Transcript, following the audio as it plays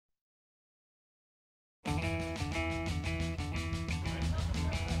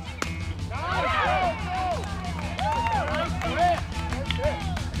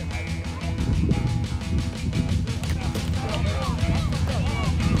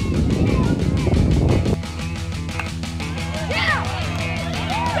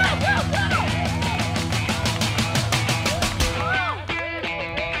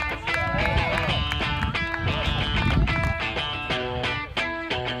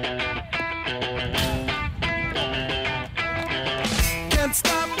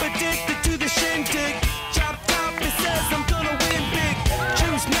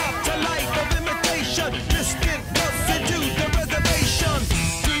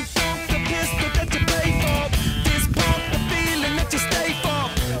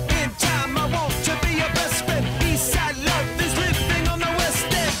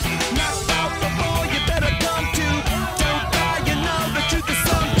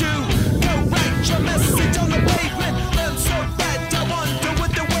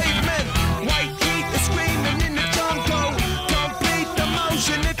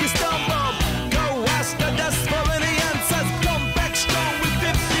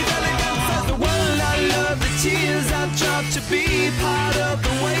tears I drop to be part of the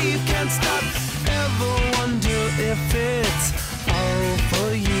wave. Can't stop, ever wonder if it's all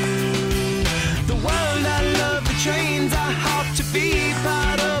for you. The world I love, the trains I hop to be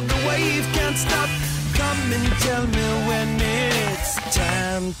part of the wave. Can't stop, come and tell me when it's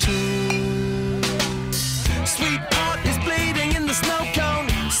time to. Sweetheart is bleeding in the snow cone.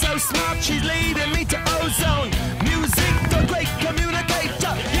 So smart, she's leading me to ozone. Music, the great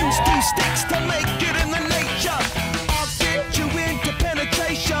communicator. Use two sticks to make it in the nature. I'll get you into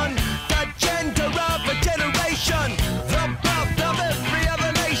penetration. The gender of a generation. The birth of every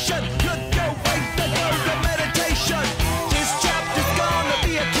other nation. Look your way to go to meditation. This chapter's gonna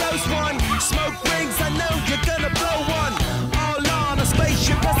be a close one. Smoke rings, I know you're gonna blow one. All on a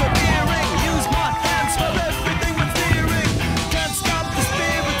spaceship persevering. Use my hands for everything with steering. Can't stop the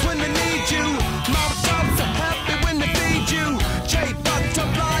spirits when they need you. Mom tops are happy when they feed you. Jay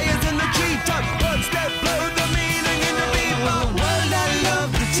butterflies in the treetop. Birds that blow the meaning in the bebop. World I love,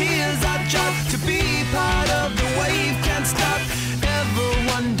 the tears I drop to be part of the wave. Can't stop, ever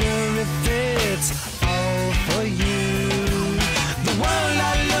wonder if it's all for you. The world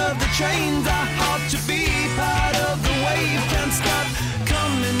I love, the trains I hop to be part of the wave. Can't stop,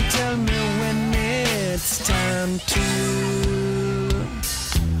 come and tell me when it's time to.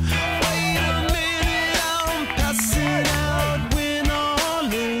 Wait a minute, I'm passing out, win or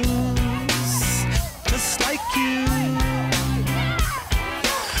lose, just like you.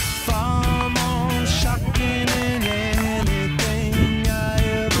 Far more shocking than anything I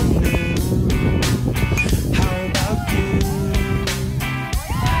ever knew. How about you?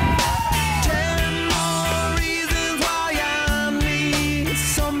 10 more reasons why I need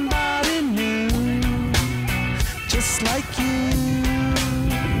somebody new, just like you.